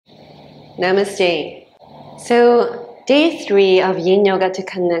Namaste. So, day 3 of Yin Yoga to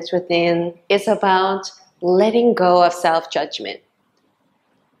Connect Within is about letting go of self-judgment.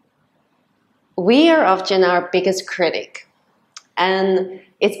 We are often our biggest critic, and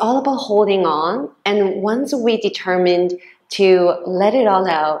it's all about holding on. And once we determined to let it all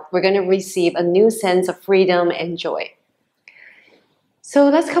out, we're going to receive a new sense of freedom and joy. So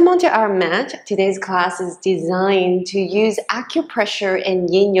let's come onto our mat. Today's class is designed to use acupressure and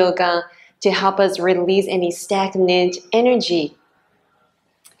Yin Yoga to help us release any stagnant energy.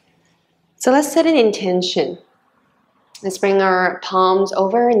 So let's set an intention. Let's bring our palms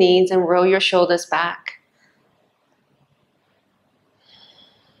over our knees and roll your shoulders back.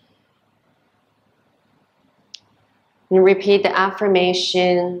 And repeat the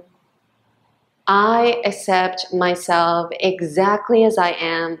affirmation, I accept myself exactly as I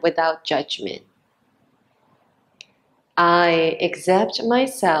am without judgment. I accept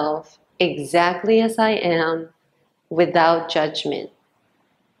myself exactly as I am without judgment.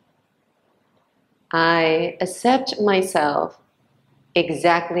 I accept myself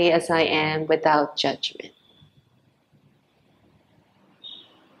exactly as I am without judgment.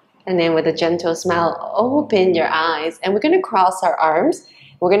 And then with a gentle smile, open your eyes, and we're going to cross our arms.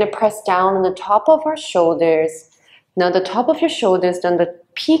 We're going to press down on the top of our shoulders. Now the top of your shoulders, then the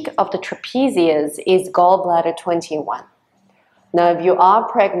peak of the trapezius is gallbladder 21. Now if you are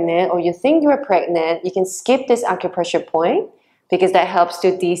pregnant or you think you're pregnant, you can skip this acupressure point because that helps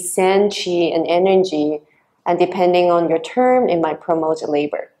to descend qi and energy, and depending on your term, it might promote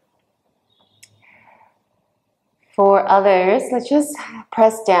labor. For others, let's just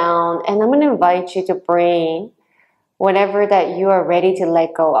press down, and I'm going to invite you to bring whatever that you are ready to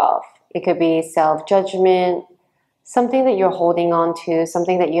let go of. It could be self-judgment, something that you're holding on to,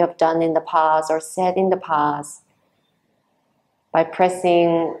 something that you have done in the past or said in the past. By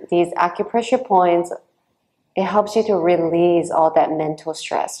pressing these acupressure points, it helps you to release all that mental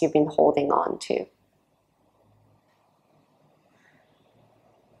stress you've been holding on to.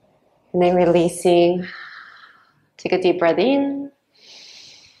 And then releasing. Take a deep breath in,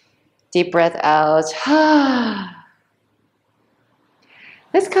 deep breath out.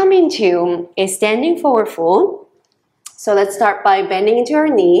 Let's come into a standing forward fold. So let's start by bending into our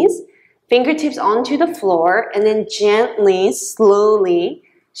knees, fingertips onto the floor, and then gently, slowly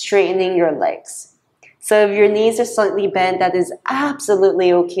straightening your legs. So if your knees are slightly bent, that is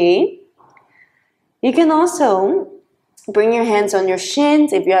absolutely okay. You can also bring your hands on your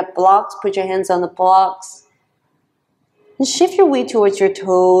shins. If you have blocks, put your hands on the blocks. And shift your weight towards your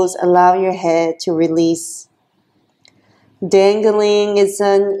toes. Allow your head to release. Dangling is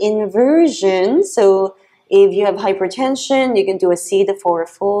an inversion. So if you have hypertension, you can do a seated forward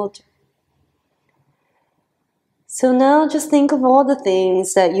fold. So now just think of all the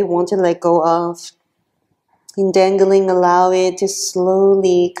things that you want to let go of. In dangling, allow it to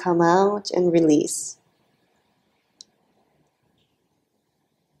slowly come out and release.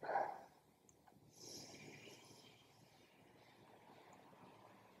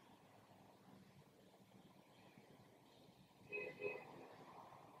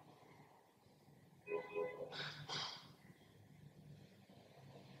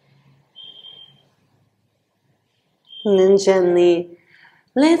 And then gently,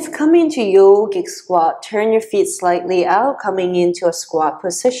 let's come into yogic squat. Turn your feet slightly out, coming into a squat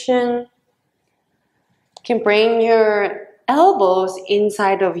position. You can bring your elbows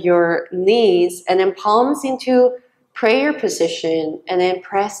inside of your knees and then palms into prayer position, and then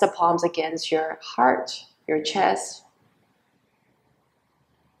press the palms against your heart, your chest.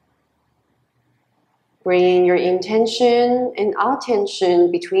 Bringing your intention and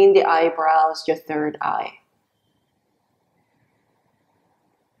attention between the eyebrows, your third eye.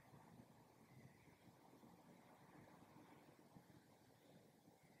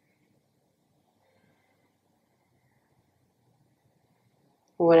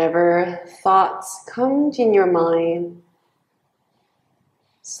 Whatever thoughts come in your mind,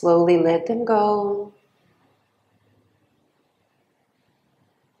 slowly let them go.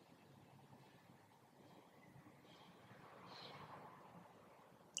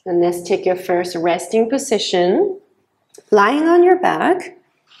 And let's take your first resting position, lying on your back.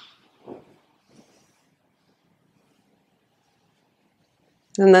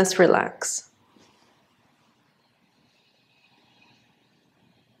 And let's relax.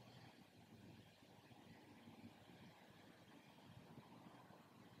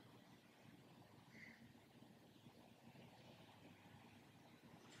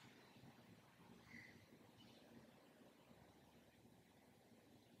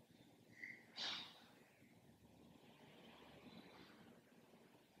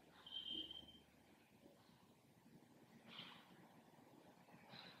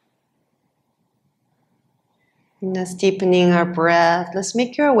 And let's deepening our breath. Let's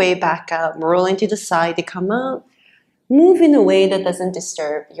make your way back up, rolling to the side to come up. Move in a way that doesn't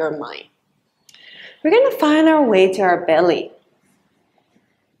disturb your mind. We're going to find our way to our belly.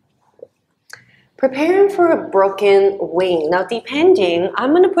 Preparing for a broken wing. Now depending,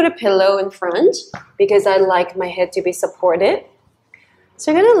 I'm going to put a pillow in front because I like my head to be supported.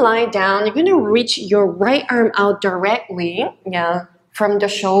 So you're going to lie down. You're going to reach your right arm out directly from the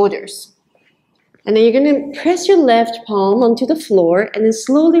shoulders. And then you're going to press your left palm onto the floor and then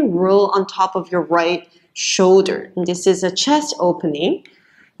slowly roll on top of your right shoulder. And this is a chest opening.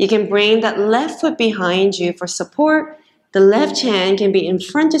 You can bring that left foot behind you for support. The left hand can be in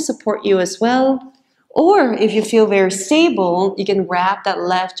front to support you as well. Or if you feel very stable, you can wrap that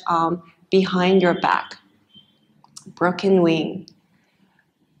left arm behind your back. Broken wing.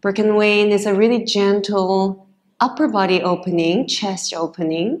 Broken wing is a really gentle upper body opening, chest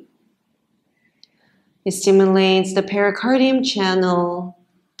opening. It stimulates the pericardium channel,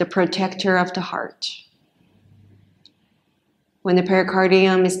 the protector of the heart. When the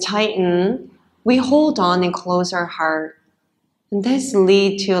pericardium is tightened, we hold on and close our heart. And this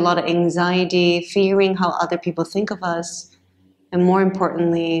leads to a lot of anxiety, fearing how other people think of us. And more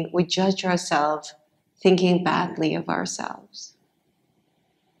importantly, we judge ourselves, thinking badly of ourselves.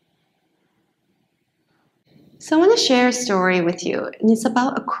 So I want to share a story with you, and it's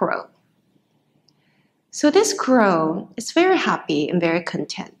about a crow. So this crow is very happy and very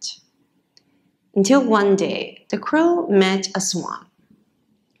content. Until one day, the crow met a swan.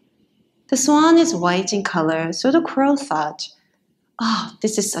 The swan is white in color, so the crow thought, "Oh,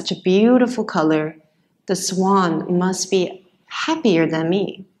 this is such a beautiful color. The swan must be happier than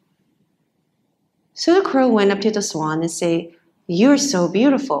me." So the crow went up to the swan and said, "You're so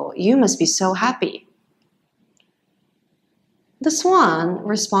beautiful. You must be so happy." The swan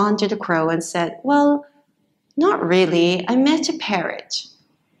responded to the crow and said, "Well, not really. I met a parrot.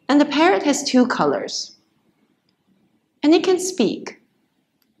 And the parrot has two colors. And it can speak.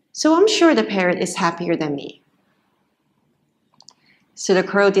 So I'm sure the parrot is happier than me." So the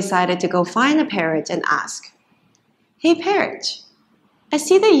crow decided to go find a parrot and ask, "Hey parrot, I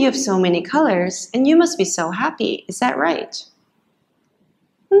see that you have so many colors and you must be so happy. Is that right?"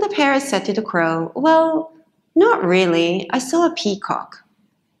 And the parrot said to the crow, "Well, not really. I saw a peacock.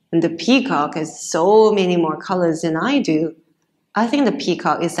 And the peacock has so many more colors than I do. I think the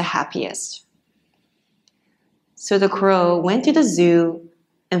peacock is the happiest." So the crow went to the zoo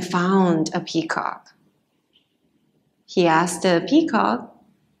and found a peacock. He asked the peacock,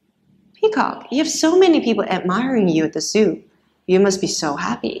 "Peacock, you have so many people admiring you at the zoo. You must be so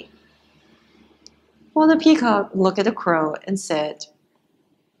happy." Well, the peacock looked at the crow and said,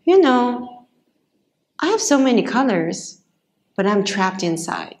 "You know, I have so many colors, but I'm trapped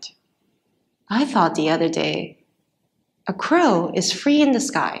inside. I thought the other day, a crow is free in the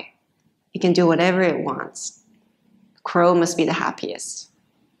sky. It can do whatever it wants. A crow must be the happiest."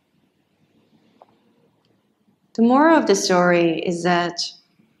 The moral of the story is that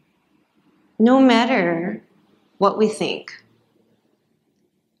no matter what we think,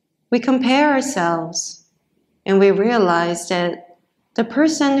 we compare ourselves and we realize that the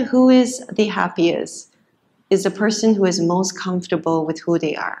person who is the happiest is the person who is most comfortable with who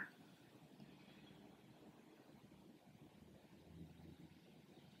they are.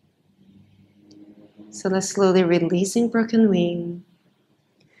 So let's slowly releasing broken wing.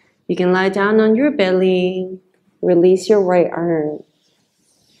 You can lie down on your belly, release your right arm.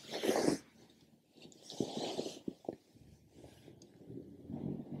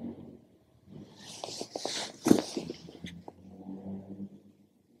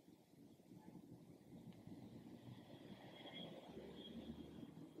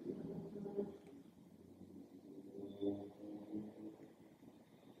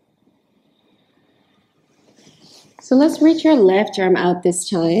 So let's reach your left arm out this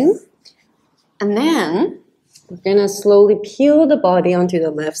time. And then we're going to slowly peel the body onto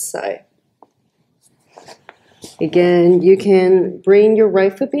the left side. Again, you can bring your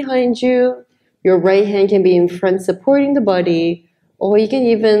right foot behind you. Your right hand can be in front supporting the body. Or you can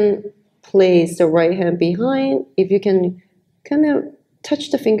even place the right hand behind. If you can kind of touch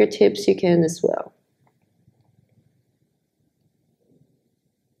the fingertips, you can as well.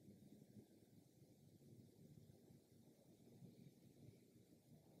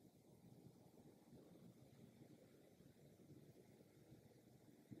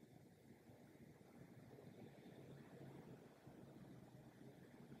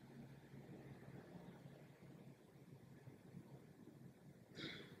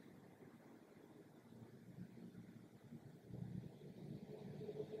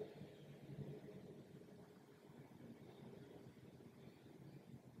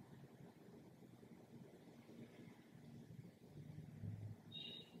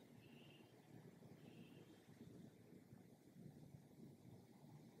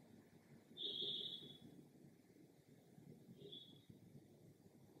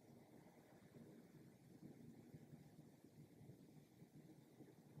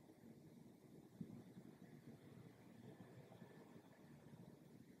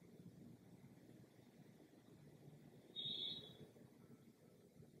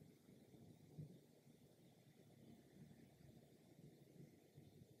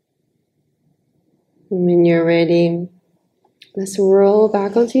 When you're ready, let's roll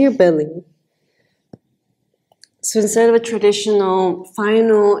back onto your belly. So instead of a traditional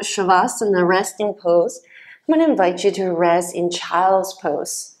final Shavasana resting pose, I'm going to invite you to rest in child's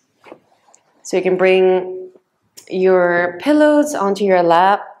pose. So you can bring your pillows onto your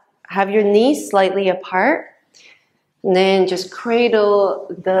lap, have your knees slightly apart, and then just cradle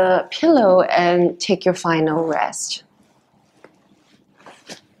the pillow and take your final rest.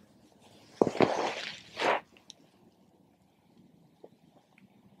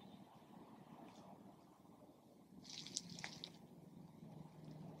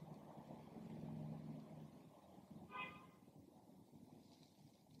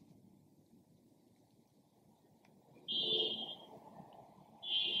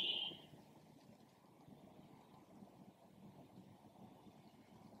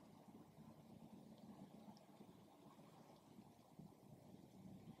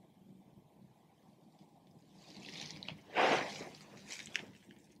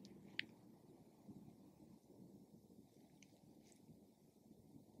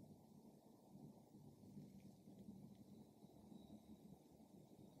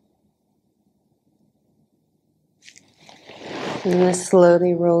 And then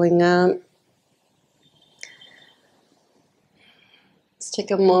slowly rolling up. Let's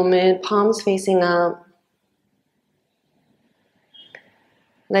take a moment, palms facing up.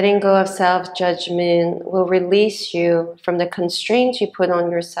 Letting go of self-judgment will release you from the constraints you put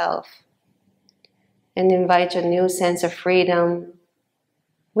on yourself and invite a new sense of freedom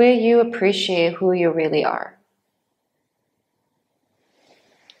where you appreciate who you really are.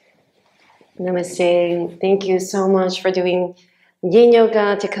 Namaste. Thank you so much for doing Yin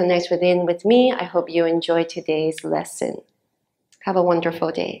Yoga to connect within with me. I hope you enjoyed today's lesson. Have a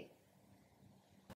wonderful day.